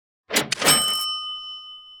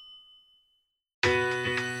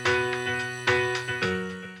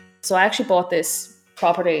So I actually bought this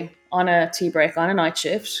property on a tea break on a night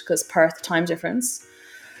shift because Perth time difference.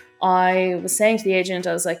 I was saying to the agent,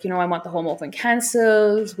 I was like, I want the home open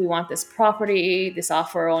cancelled. We want this property. This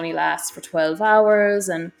offer only lasts for 12 hours.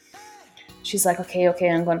 And she's like, okay,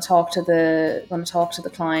 I'm going to talk to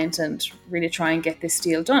the client and really try and get this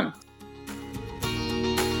deal done.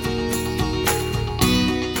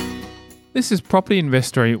 This is Property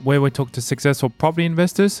Investory, where we talk to successful property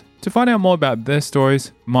investors to find out more about their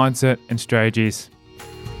stories, mindset, and strategies.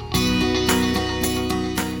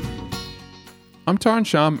 I'm Tyron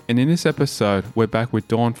Shum, and in this episode, we're back with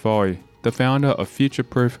Dawn Fouhy, the founder of Future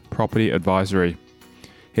Proof Property Advisory.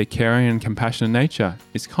 Her caring and compassionate nature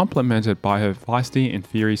is complemented by her feisty and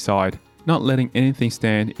fiery side, not letting anything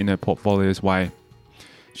stand in her portfolio's way.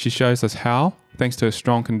 She shows us how, thanks to her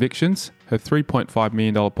strong convictions, her $3.5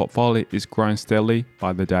 million portfolio is growing steadily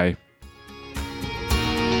by the day.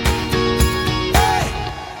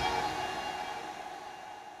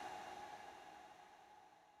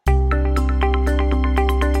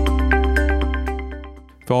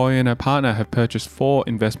 Fouhy and her partner have purchased 4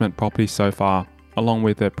 investment properties so far, along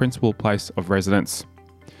with their principal place of residence.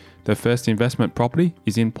 Their first investment property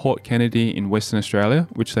is in Port Kennedy in Western Australia,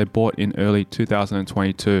 which they bought in early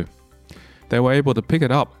 2022. They were able to pick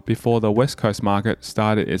it up before the West Coast market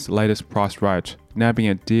started its latest price rise, nabbing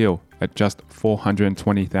a deal at just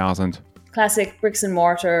 $420,000. Classic bricks and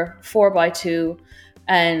mortar, 4x2,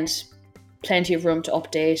 and plenty of room to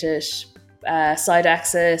update it. Side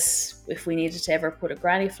access, if we needed to ever put a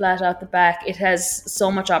granny flat out the back. It has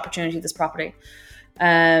so much opportunity, this property.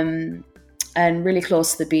 And really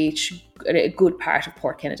close to the beach, a good part of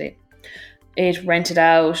Port Kennedy. It rented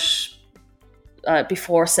out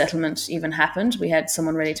before settlement even happened. We had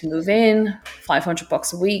someone ready to move in,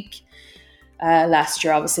 $500 a week. Last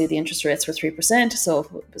year, obviously, the interest rates were 3%, so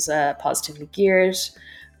it was positively geared.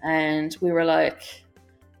 And we were like,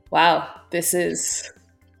 wow, this is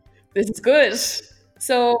good.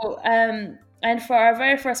 So, and for our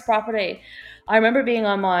very first property, I remember being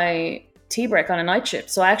on my tea break on a night shift.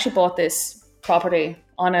 So I actually bought this property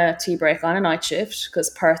on a tea break on a night shift because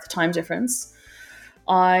Perth time difference.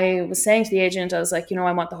 I was saying to the agent, I was like,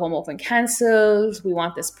 I want the home open cancelled. We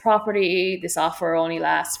want this property. This offer only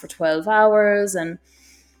lasts for 12 hours. And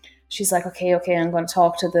she's like, okay, I'm going to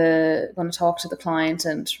talk to the client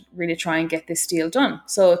and really try and get this deal done.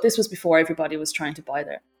 So this was before everybody was trying to buy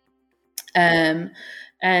there. And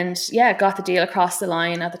yeah, got the deal across the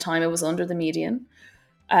line. At the time, it was under the median.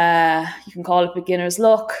 You can call it beginner's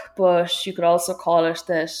luck, but you could also call it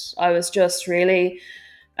that I was just really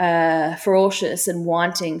ferocious in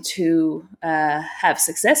wanting to have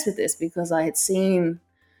success with this because I had seen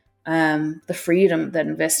the freedom that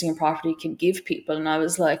investing in property can give people. And I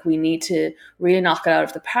was like, we need to really knock it out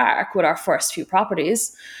of the park with our first few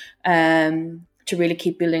properties to really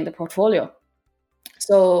keep building the portfolio.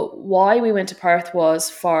 So why we went to Perth was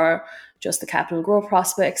for just the capital growth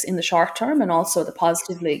prospects in the short term and also the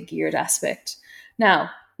positively geared aspect. Now,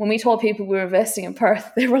 when we told people we were investing in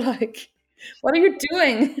Perth, they were like, what are you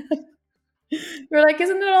doing? We're like,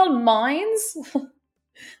 isn't it all mines?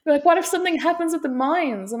 They're like, what if something happens with the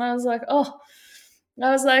mines? And I was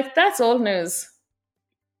like, that's old news.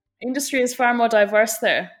 Industry is far more diverse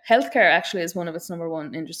there. Healthcare actually is one of its number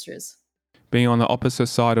one industries. Being on the opposite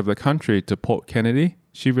side of the country to Port Kennedy,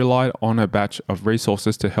 she relied on a batch of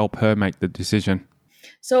resources to help her make the decision.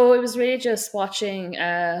 So it was really just watching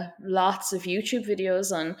lots of YouTube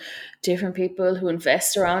videos on different people who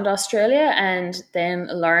invest around Australia and then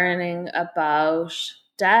learning about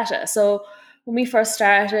data. So when we first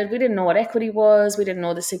started, we didn't know what equity was. We didn't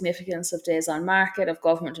know the significance of days on market, of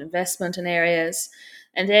government investment in areas.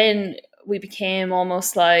 And then we became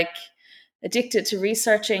almost like addicted to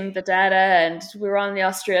researching the data, and we were on the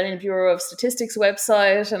Australian Bureau of Statistics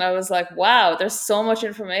website, and I was like, wow, there's so much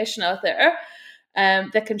information out there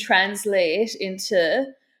that can translate into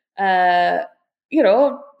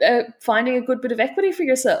finding a good bit of equity for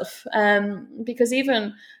yourself, because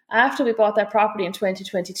even after we bought that property in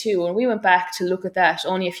 2022, when we went back to look at that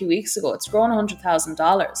only a few weeks ago, it's grown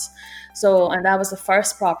 $100,000. So, and that was the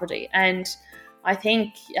first property. And I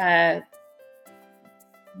think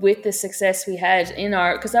with the success we had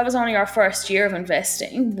because that was only our first year of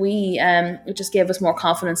investing, it just gave us more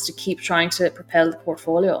confidence to keep trying to propel the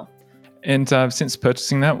portfolio. And since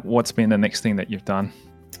purchasing that, what's been the next thing that you've done?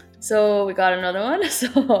 So we got another one.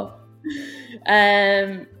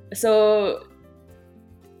 So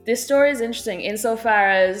this story is interesting insofar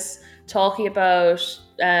as talking about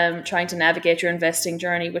trying to navigate your investing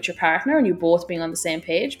journey with your partner and you both being on the same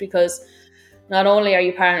page, because not only are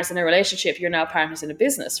you partners in a relationship, you're now partners in a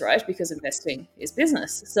business, right? Because investing is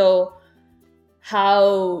business. So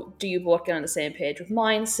how do you both get on the same page with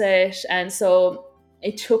mindset? And so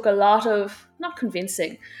it took a lot of, not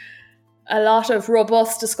convincing, a lot of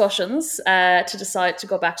robust discussions to decide to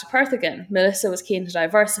go back to Perth again. Melissa was keen to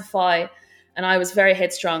diversify, and I was very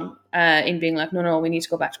headstrong in being like, no, we need to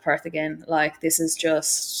go back to Perth again. Like, this is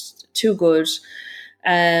just too good.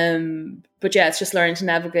 But yeah, it's just learning to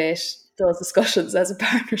navigate those discussions as a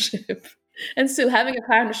partnership and still having a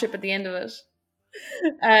partnership at the end of it.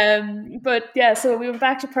 But yeah, so we went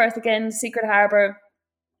back to Perth again, Secret Harbour.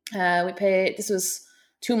 We paid, this was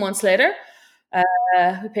 2 months later.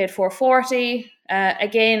 We paid 440.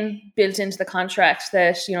 Again, built into the contract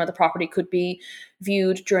that, the property could be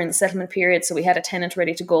viewed during the settlement period. So we had a tenant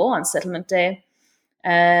ready to go on settlement day.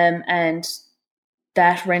 And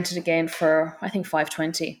that rented again for, I think,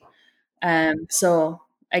 520. So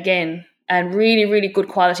again, and really, really good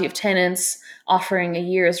quality of tenants, offering a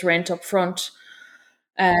year's rent up front.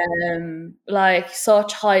 Like,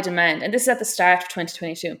 such high demand. And this is at the start of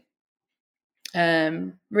 2022.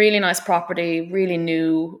 Really nice property, really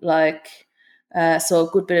new, so a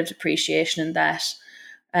good bit of depreciation in that,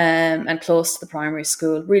 and close to the primary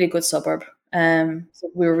school, really good suburb. So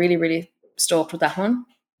we were really, really stoked with that one.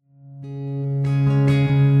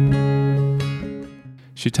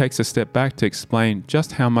 She takes a step back to explain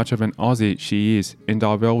just how much of an Aussie she is and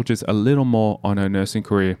divulges a little more on her nursing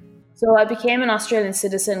career. So I became an Australian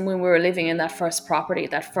citizen when we were living in that first property,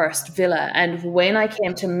 that first villa. And when I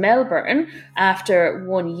came to Melbourne, after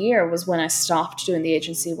 1 year was when I stopped doing the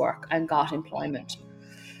agency work and got employment.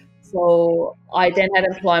 So I then had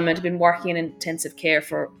employment, been working in intensive care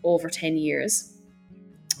for over 10 years.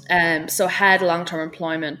 So had long-term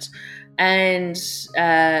employment and,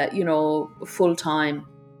 full-time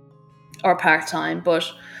or part-time.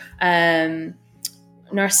 But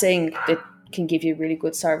nursing, it can give you really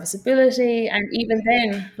good serviceability. And even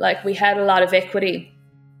then, we had a lot of equity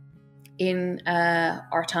in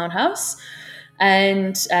our townhouse.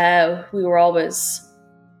 And we were always,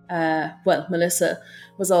 Melissa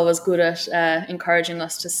was always good at encouraging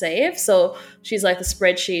us to save. So she's like the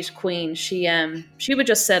spreadsheet queen. She would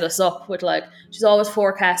just set us up with she's always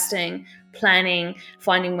forecasting, planning,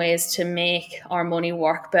 finding ways to make our money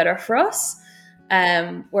work better for us.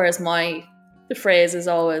 Whereas the phrase is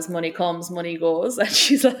always money comes, money goes. And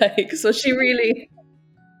she's like, so she really,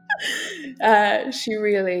 is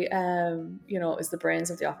the brains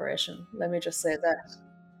of the operation. Let me just say that.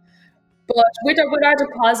 But with our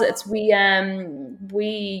deposits, we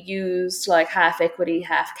used half equity,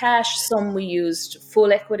 half cash. Some we used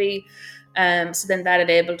full equity. So then that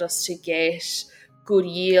enabled us to get good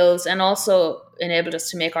yields and also enabled us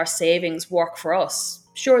to make our savings work for us.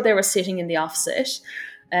 Sure, they were sitting in the offset,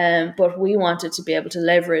 but we wanted to be able to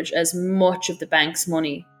leverage as much of the bank's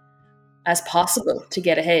money as possible to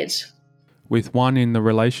get ahead. With one in the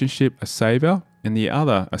relationship a saver and the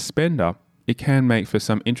other a spender, it can make for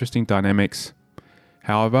some interesting dynamics.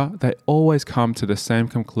 However, they always come to the same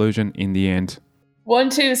conclusion in the end. 1,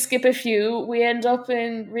 2, skip a few, we end up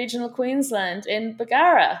in regional Queensland in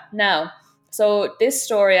Bargara. Now, so this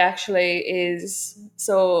story actually is,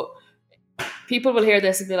 so people will hear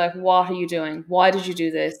this and be like, what are you doing? Why did you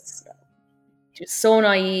do this? You're so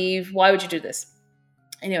naive. Why would you do this?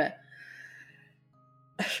 Anyway,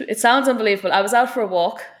 it sounds unbelievable. I was out for a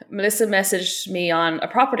walk. Melissa messaged me on a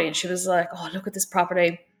property and she was like, oh, look at this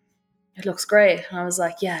property. It looks great. And I was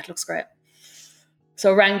like, yeah, it looks great.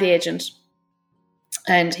 So I rang the agent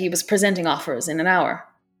and he was presenting offers in an hour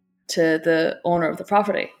to the owner of the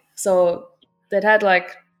property. So they'd had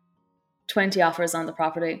 20 offers on the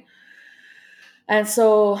property. And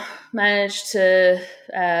so managed to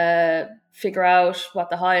figure out what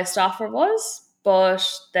the highest offer was, but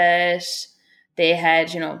that they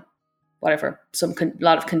had, whatever,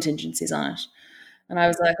 lot of contingencies on it. And I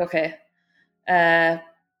was like, okay,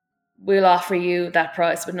 we'll offer you that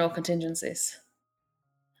price with no contingencies.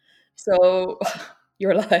 So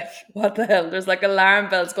you're like, what the hell? There's alarm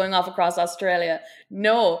bells going off across Australia.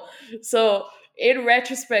 No. So in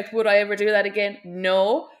retrospect, would I ever do that again?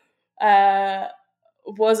 No.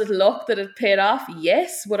 Was it luck that it paid off?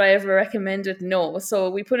 Yes. Would I ever recommend it? No. So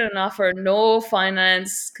we put in an offer, no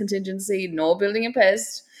finance contingency, no building and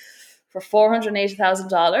pest, for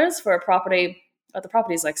 $480,000 for a property. The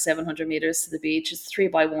property is 700 meters to the beach. It's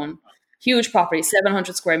 3x1, huge property,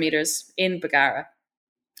 700 square meters in Bargara.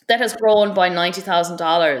 That has grown by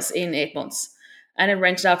 $90,000 in 8 months, and it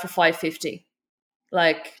rented out for $550,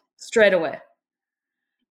 straight away.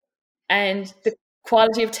 And the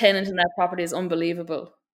quality of tenant in that property is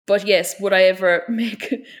unbelievable. But yes, would I ever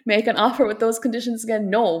make an offer with those conditions again?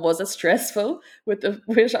 No. Was it stressful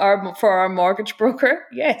for our mortgage broker?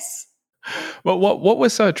 Yes. Well, what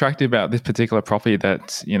was so attractive about this particular property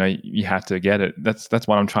that you had to get it? That's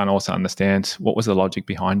what I'm trying to also understand. What was the logic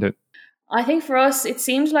behind it? I think for us, it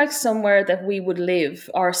seemed like somewhere that we would live,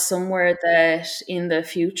 or somewhere that in the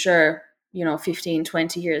future, 15,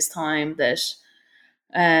 20 years time, that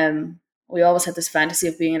we always had this fantasy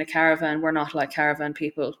of being in a caravan. We're not like caravan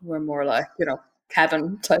people. We're more like,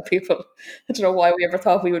 cabin type people. I don't know why we ever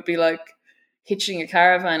thought we would be like hitching a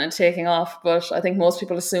caravan and taking off, but I think most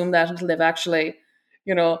people assume that until they've actually,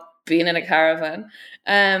 been in a caravan.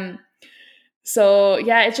 So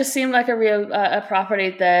yeah, it just seemed like a real a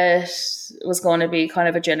property that was going to be kind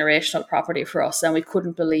of a generational property for us, and we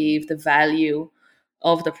couldn't believe the value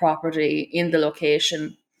of the property in the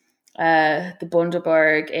location. The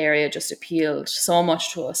Bundaberg area just appealed so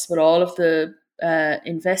much to us, with all of the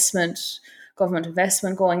government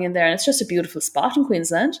investment going in there, and it's just a beautiful spot in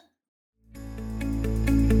Queensland.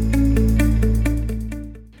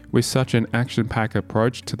 With such an action-packed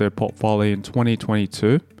approach to their portfolio in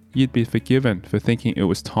 2022, you'd be forgiven for thinking it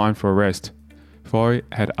was time for a rest. Fouhy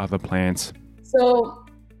had other plans. So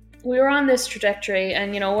we were on this trajectory,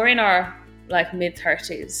 and we're in our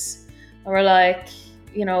mid-30s, and we're like,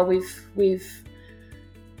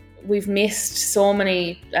 we've missed so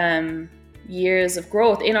many years of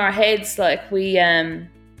growth in our heads. If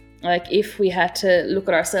we had to look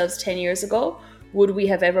at ourselves 10 years ago, would we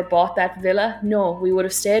have ever bought that villa? No, we would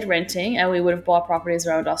have stayed renting, and we would have bought properties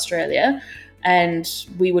around Australia, and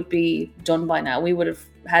we would be done by now. We would have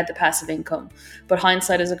had the passive income. But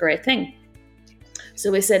hindsight is a great thing.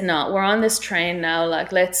 So we said, no, we're on this train now.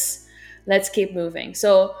 Let's keep moving.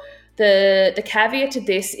 So the caveat to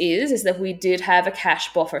this is that we did have a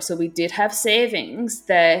cash buffer. So we did have savings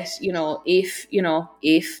that, if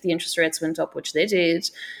the interest rates went up, which they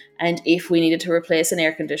did, and if we needed to replace an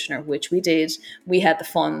air conditioner, which we did, we had the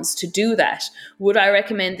funds to do that. Would I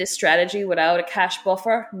recommend this strategy without a cash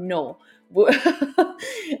buffer? No.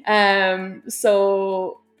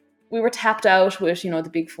 So we were tapped out with, the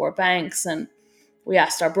big four banks, and we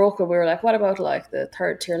asked our broker, we were like, what about the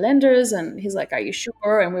third tier lenders? And he's like, are you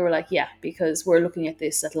sure? And we were like, yeah, because we're looking at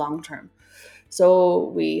this at long term. So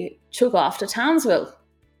we took off to Townsville,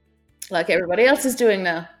 like everybody else is doing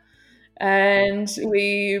now. And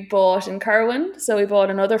we bought in Kerwin. So we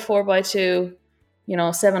bought another 4x2,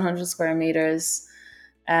 700 square meters.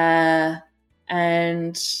 And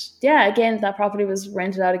yeah, again, that property was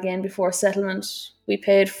rented out again before settlement. We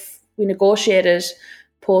negotiated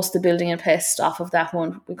post the building and pest off of that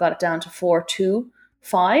one. We got it down to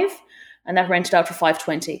 425, and that rented out for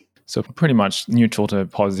 520. So pretty much neutral to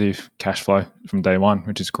positive cash flow from day one,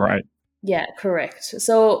 which is great. Yeah, correct.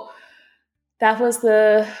 So that was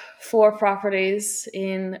the 4 properties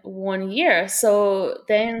in 1 year. So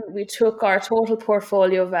then we took our total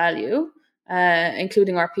portfolio value,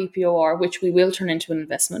 including our PPOR, which we will turn into an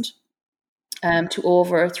investment, to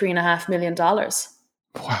over $3.5 million.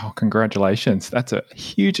 Wow, congratulations. That's a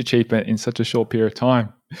huge achievement in such a short period of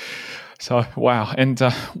time. So, wow. And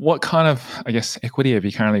what kind of, equity have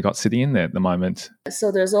you currently got sitting in there at the moment?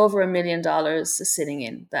 So there's over $1 million sitting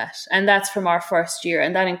in that. And that's from our first year.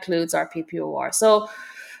 And that includes our PPOR. So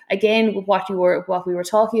again, what we were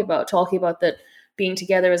talking about that being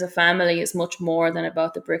together as a family is much more than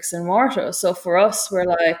about the bricks and mortar. So for us, we're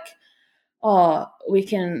like, we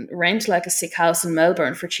can rent a sick house in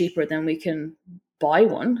Melbourne for cheaper than we can buy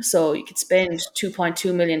one. So you could spend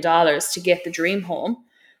 $2.2 million to get the dream home,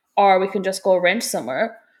 or we can just go rent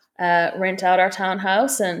somewhere, rent out our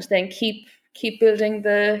townhouse, and then keep building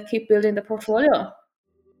the portfolio.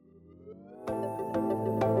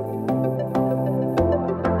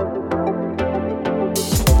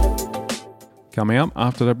 Coming up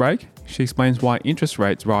after the break, she explains why interest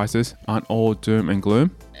rates rises aren't all doom and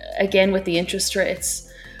gloom. Again, with the interest rates,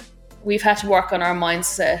 we've had to work on our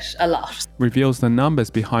mindset a lot. Reveals the numbers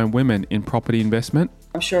behind women in property investment.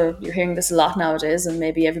 I'm sure you're hearing this a lot nowadays, and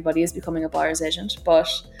maybe everybody is becoming a buyer's agent, but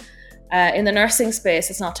in the nursing space,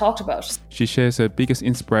 it's not talked about. She shares her biggest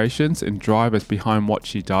inspirations and drivers behind what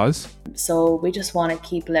she does. So we just want to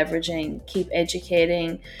keep leveraging, keep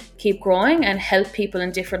educating, keep growing, and help people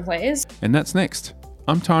in different ways. And that's next.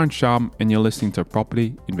 I'm Dawn Fouhy, and you're listening to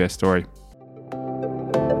Property Investory.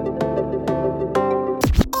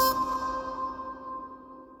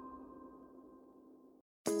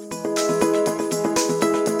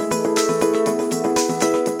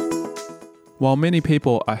 While many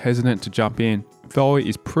people are hesitant to jump in, Fouhy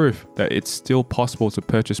is proof that it's still possible to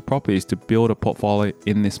purchase properties to build a portfolio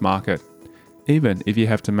in this market. even if you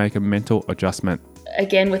have to make a mental adjustment.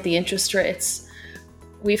 Again, with the interest rates,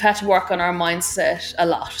 we've had to work on our mindset a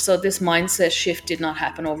lot. So this mindset shift did not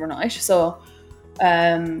happen overnight. So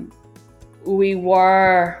we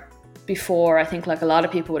were before, I think like a lot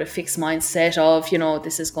of people with a fixed mindset of,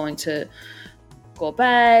 this is going to go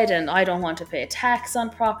bad and I don't want to pay tax on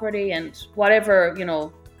property and whatever,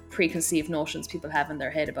 preconceived notions people have in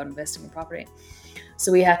their head about investing in property.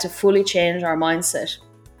 So we had to fully change our mindset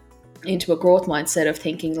into a growth mindset of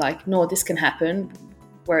thinking like, no, this can happen.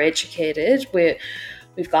 We're educated.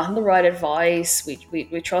 We've gotten the right advice.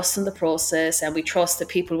 We trust in the process, and we trust that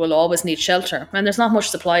people will always need shelter. And there's not much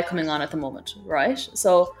supply coming on at the moment, right?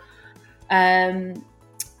 So,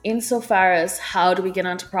 insofar as how do we get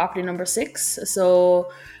onto property number 6?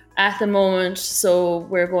 So, at the moment,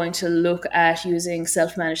 we're going to look at using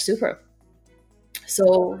self-managed super.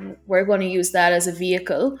 So we're going to use that as a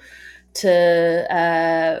vehicle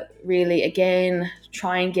to really, again,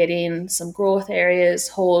 try and get in some growth areas,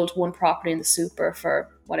 hold one property in the super for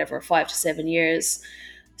whatever, 5 to 7 years,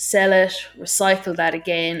 sell it, recycle that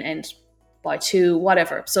again, and buy 2,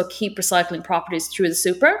 whatever. So keep recycling properties through the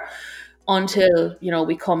super until,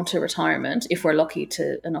 we come to retirement, if we're lucky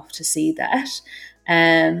enough to see that.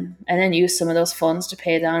 And then use some of those funds to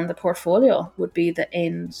pay down the portfolio would be the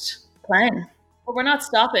end plan. But we're not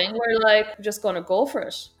stopping. We're just going to go for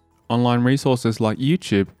it. Online resources like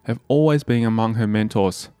YouTube have always been among her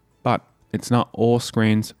mentors, but it's not all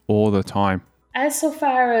screens all the time. As so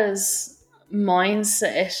far as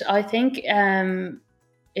mindset, I think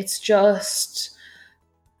it's just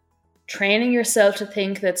training yourself to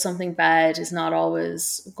think that something bad is not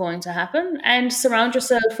always going to happen, and surround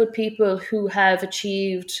yourself with people who have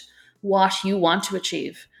achieved what you want to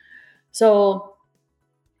achieve. So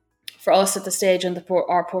for us at the stage in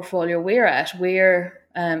our portfolio we're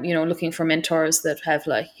looking for mentors that have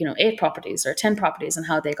 8 properties or 10 properties and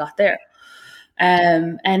how they got there.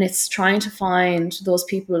 And it's trying to find those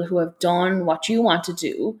people who have done what you want to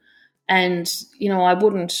do. And, I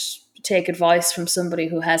wouldn't take advice from somebody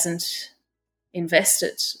who hasn't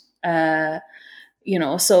invested, so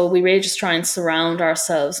we really just try and surround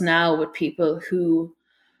ourselves now with people who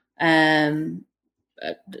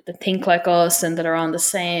think like us and that are on the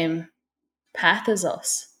same path as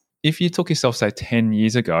us. If you took yourself, say, 10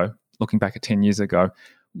 years ago, looking back at 10 years ago,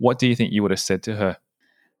 what do you think you would have said to her?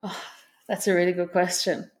 Oh, that's a really good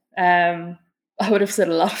question. I would have said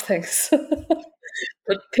a lot of things.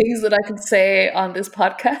 But things that I can say on this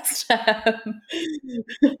podcast.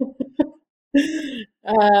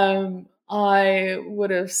 I would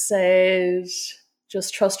have said,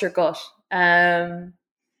 just trust your gut. And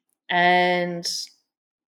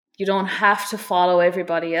you don't have to follow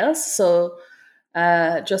everybody else. So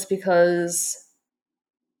just because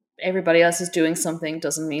everybody else is doing something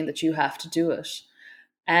doesn't mean that you have to do it.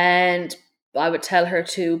 And I would tell her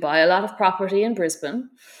to buy a lot of property in Brisbane.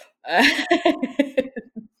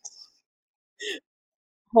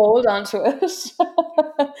 Hold on to it.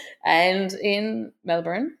 And in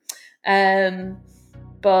Melbourne.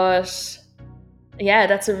 But yeah,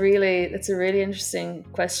 that's a really interesting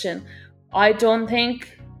question. I don't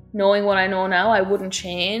think, knowing what I know now, I wouldn't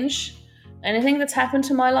change anything that's happened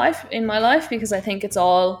in my life, because I think it's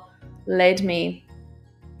all led me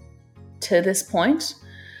to this point.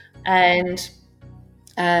 And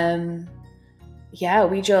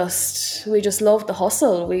we just love the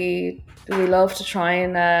hustle. We love to try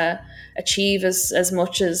and achieve as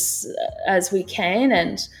much as we can,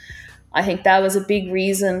 and I think that was a big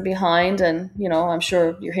reason behind. And I'm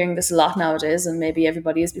sure you're hearing this a lot nowadays, and maybe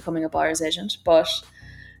everybody is becoming a buyer's agent, but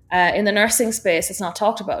in the nursing space, it's not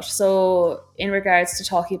talked about. So in regards to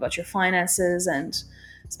talking about your finances, and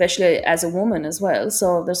especially as a woman as well,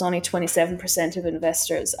 so there's only 27% of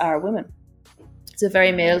investors are women. It's a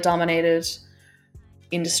very male-dominated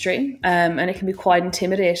industry, and it can be quite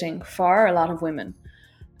intimidating for a lot of women.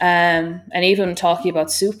 And even talking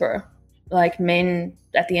about super, like, men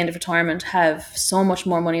at the end of retirement have so much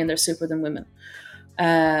more money in their super than women.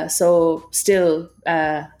 So still,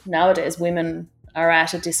 nowadays, women are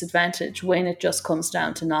at a disadvantage when it just comes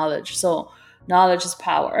down to knowledge. So knowledge is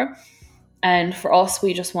power. And for us,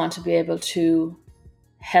 we just want to be able to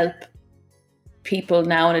help people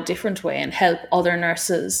now in a different way, and help other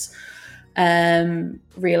nurses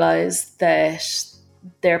realize that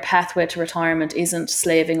their pathway to retirement isn't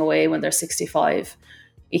slaving away when they're 65.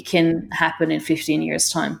 It can happen in 15 years'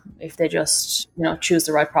 time if they just, choose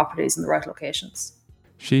the right properties in the right locations.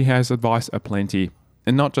 She has advice aplenty,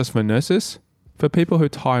 and not just for nurses. For people who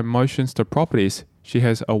tie emotions to properties, she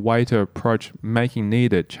has a way to approach making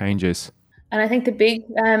needed changes. And I think the big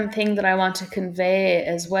thing that I want to convey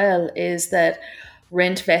as well is that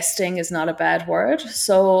rent vesting is not a bad word.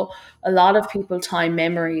 So a lot of people tie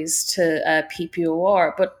memories to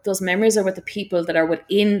PPOR, but those memories are with the people that are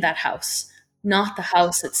within that house, not the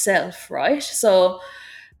house itself, right? So,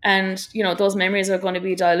 and those memories are going to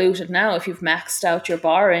be diluted now if you've maxed out your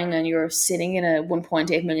borrowing and you're sitting in a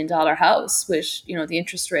 $1.8 million house, which the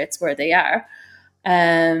interest rates where they are.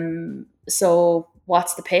 So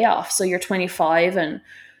what's the payoff? So you're 25 and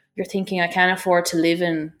you're thinking, I can't afford to live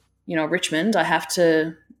in, Richmond. I have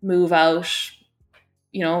to move out,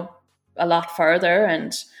 a lot further.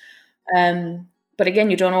 And, but again,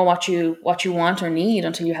 you don't know what you want or need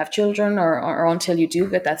until you have children or until you do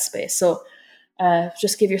get that space. So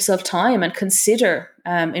just give yourself time and consider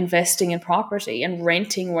investing in property and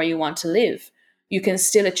renting where you want to live. You can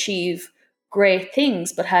still achieve great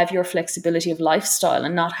things, but have your flexibility of lifestyle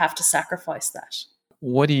and not have to sacrifice that.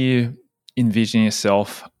 What do you envision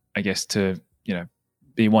yourself, I guess, to,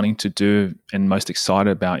 be wanting to do and most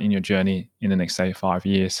excited about in your journey in the next, say, 5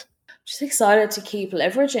 years? Just excited to keep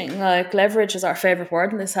leveraging. Like, leverage is our favorite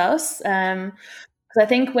word in this house. Because I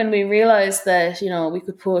think when we realized that, we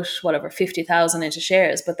could put 50,000 into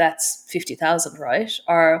shares, but that's 50,000, right?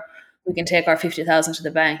 Or we can take our 50,000 to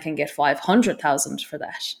the bank and get 500,000 for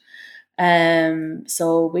that.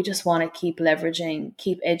 So we just want to keep leveraging,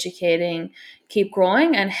 keep educating, keep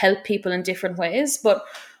growing and help people in different ways. But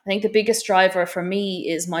I think the biggest driver for me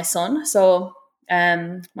is my son. So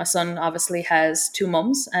my son obviously has two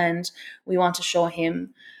mums, and we want to show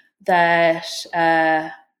him that,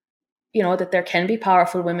 that there can be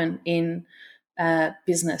powerful women in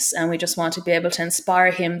business. And we just want to be able to inspire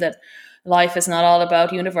him that life is not all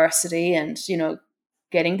about university and,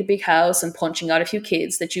 getting the big house and punching out a few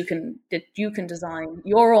kids, that you can design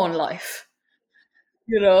your own life,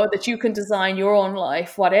 that you can design your own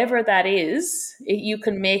life, whatever that is, you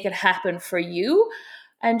can make it happen for you,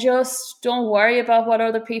 and just don't worry about what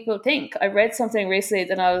other people think. I read something recently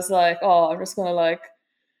that I was like, oh, I'm just going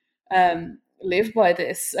to live by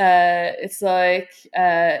this. It's like,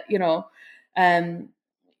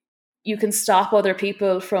 you can stop other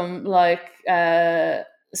people from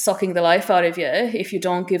sucking the life out of you if you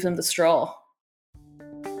don't give them the straw.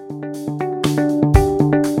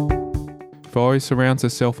 Fouhy surrounds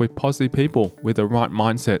herself with positive people with the right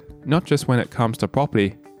mindset, not just when it comes to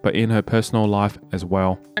property, but in her personal life as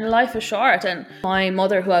well. And life is short, and my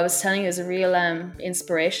mother, who I was telling you, is a real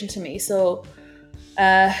inspiration to me. So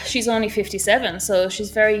she's only 57, so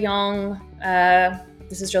she's very young.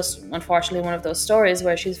 This is just unfortunately one of those stories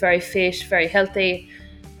where she's very fit, very healthy,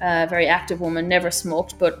 very active woman, never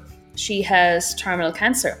smoked, but she has terminal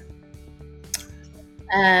cancer.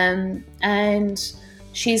 And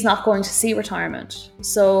she's not going to see retirement.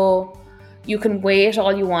 So you can wait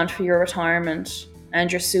all you want for your retirement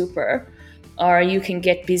and your super, or you can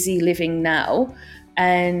get busy living now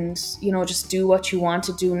and, just do what you want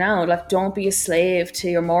to do now. Like, don't be a slave to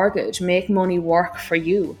your mortgage. Make money work for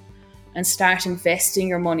you and start investing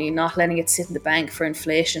your money, not letting it sit in the bank for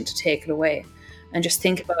inflation to take it away. And just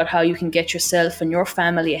think about how you can get yourself and your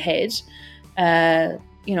family ahead, in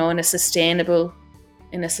a sustainable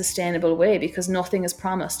way, because nothing is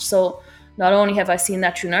promised. So not only have I seen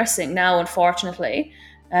that through nursing, now unfortunately,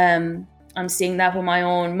 I'm seeing that with my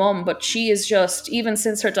own mum, but she is just, even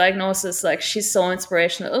since her diagnosis, she's so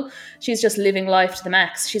inspirational. She's just living life to the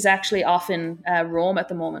max. She's actually off in Rome at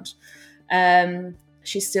the moment.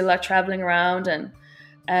 She's still traveling around, and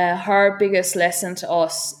her biggest lesson to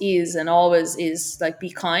us is, and always is, be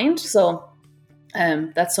kind. So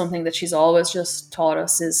that's something that she's always just taught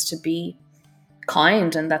us, is to be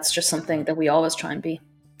kind, and that's just something that we always try and be.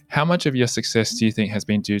 How much of your success do you think has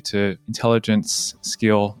been due to intelligence,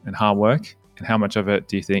 skill, and hard work? And how much of it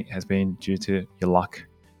do you think has been due to your luck?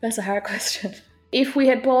 That's a hard question. If we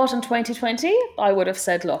had bought in 2020, I would have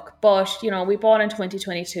said luck. But, we bought in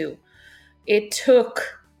 2022. It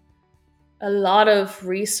took a lot of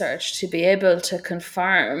research to be able to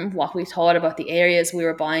confirm what we thought about the areas we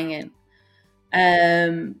were buying in.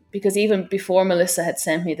 Because even before Melissa had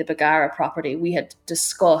sent me the Bagara property, we had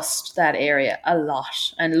discussed that area a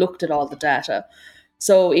lot and looked at all the data.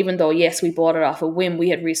 So even though, yes, we bought it off a whim, we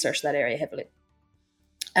had researched that area heavily.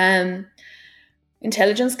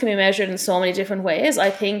 Intelligence can be measured in so many different ways.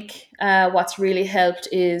 I think what's really helped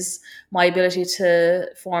is my ability to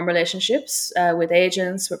form relationships with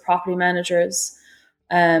agents, with property managers,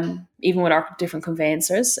 even with our different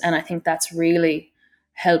conveyancers. And I think that's really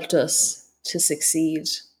helped us to succeed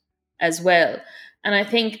as well. And I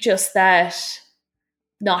think just that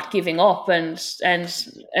not giving up and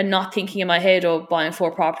not thinking in my head, oh, buying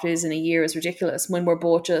 4 properties in a year is ridiculous, when we're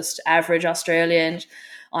both just average Australian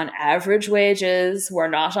on average wages. We're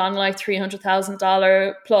not on like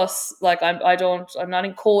 $300,000 plus. Like I'm not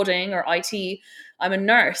in coding or IT. I'm a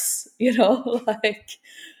nurse, like,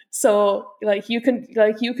 so like you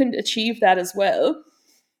can achieve that as well.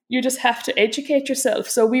 You just have to educate yourself.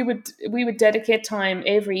 So we would dedicate time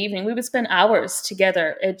every evening. We would spend hours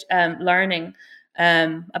together learning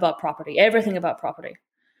about property, everything about property,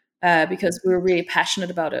 because we were really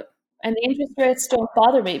passionate about it. And the interest rates don't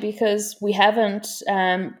bother me because we haven't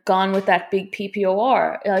gone with that big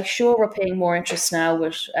PPOR. Like, sure, we're paying more interest now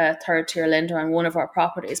with a third tier lender on one of our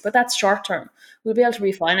properties, but that's short term. We'll be able to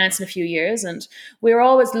refinance in a few years, and we're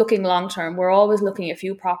always looking long term. We're always looking a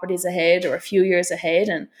few properties ahead or a few years ahead.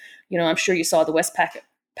 And I'm sure you saw the Westpac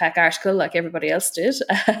article like everybody else did.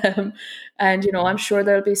 And, I'm sure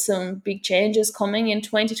there'll be some big changes coming in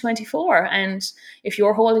 2024. And if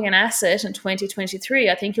you're holding an asset in 2023,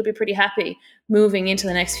 I think you'll be pretty happy moving into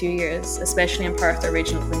the next few years, especially in Perth or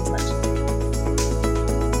regional Queensland.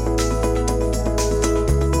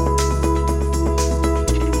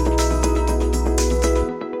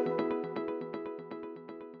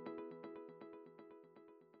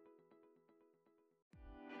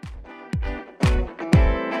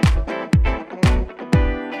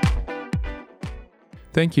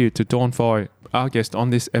 Thank you to Dawn Fouhy, our guest on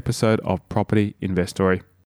this episode of Property Investory.